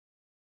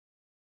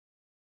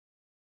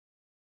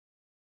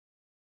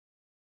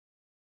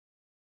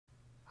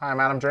Hi, I'm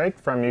Adam Drake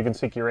from Mugen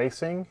Seiki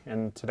Racing,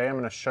 and today I'm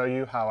going to show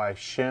you how I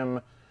shim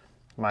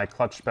my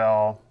clutch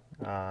bell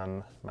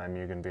on my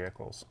Mugen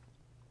vehicles.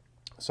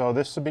 So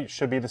this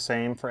should be the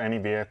same for any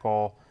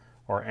vehicle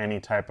or any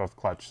type of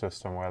clutch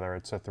system, whether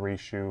it's a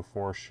 3-shoe,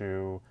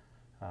 4-shoe,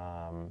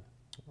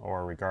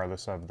 or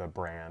regardless of the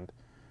brand.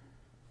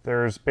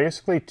 There's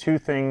basically two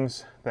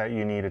things that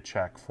you need to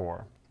check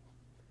for.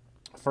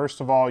 First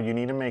of all, you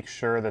need to make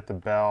sure that the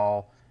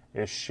bell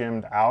is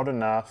shimmed out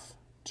enough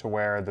to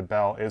where the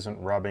bell isn't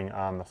rubbing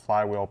on the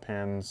flywheel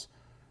pins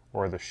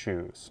or the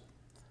shoes.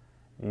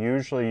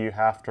 Usually you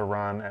have to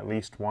run at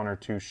least 1 or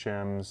 2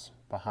 shims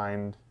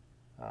behind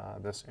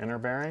this inner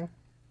bearing.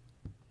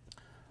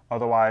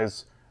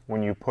 Otherwise,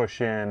 when you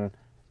push in,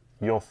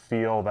 you'll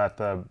feel that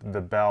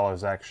the bell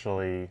is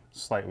actually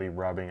slightly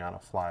rubbing on a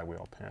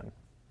flywheel pin.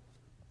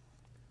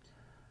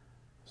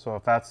 So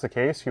if that's the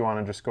case, you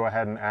want to just go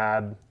ahead and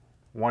add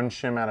 1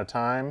 shim at a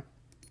time.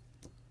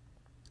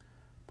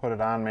 Put it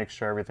on, make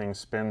sure everything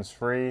spins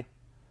free.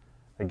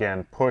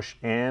 Again, push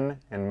in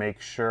and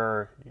make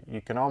sure, you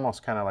can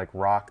almost kind of like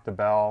rock the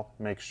bell,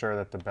 make sure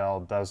that the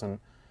bell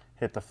doesn't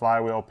hit the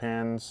flywheel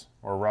pins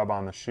or rub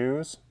on the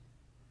shoes.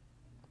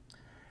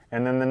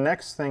 And then the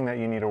next thing that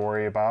you need to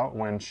worry about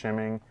when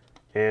shimming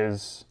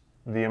is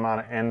the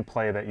amount of end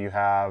play that you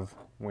have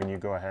when you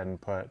go ahead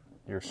and put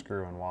your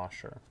screw and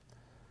washer.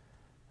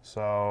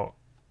 So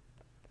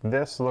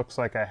this looks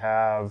like I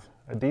have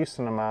a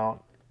decent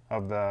amount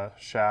of the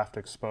shaft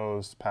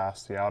exposed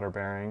past the outer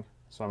bearing.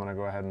 So I'm going to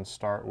go ahead and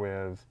start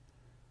with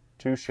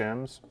 2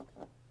 shims.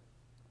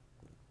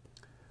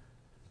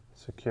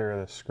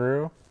 Secure the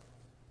screw.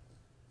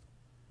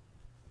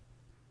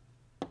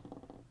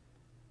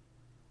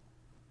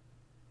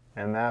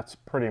 And that's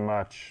pretty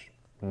much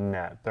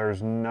net.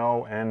 There's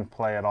no end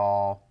play at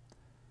all.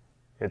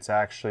 It's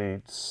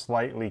actually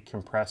slightly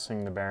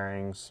compressing the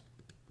bearings.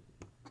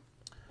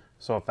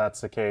 So if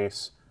that's the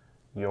case,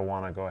 you'll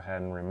want to go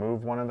ahead and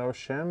remove one of those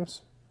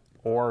shims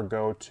or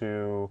go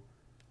to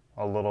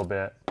a little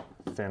bit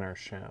thinner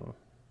shim.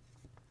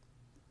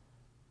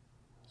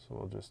 So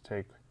we'll just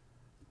take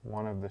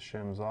one of the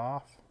shims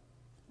off,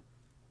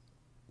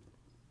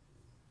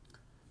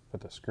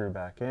 put the screw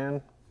back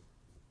in,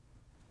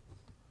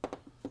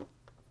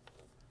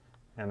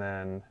 and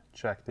then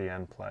check the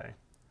end play.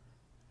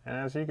 And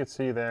as you can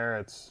see there,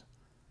 it's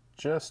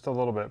just a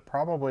little bit,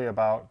 probably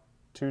about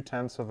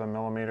 0.2 of a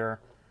millimeter.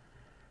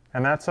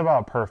 And that's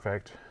about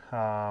perfect,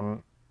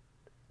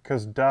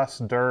 because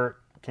dust, dirt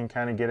can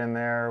kind of get in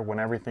there. When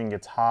everything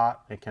gets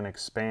hot, it can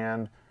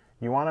expand.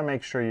 You want to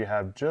make sure you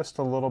have just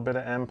a little bit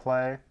of end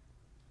play,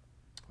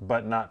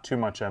 but not too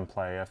much end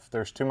play. If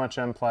there's too much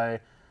end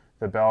play,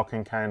 the bell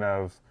can kind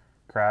of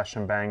crash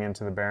and bang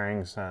into the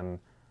bearings and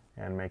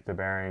make the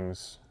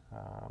bearings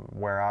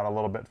wear out a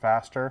little bit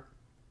faster.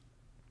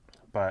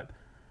 But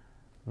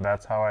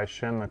that's how I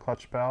shim the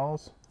clutch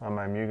bells on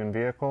my Mugen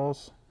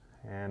vehicles.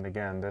 And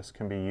again, this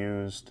can be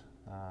used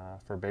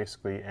for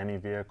basically any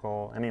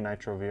vehicle, any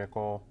nitro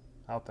vehicle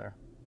out there.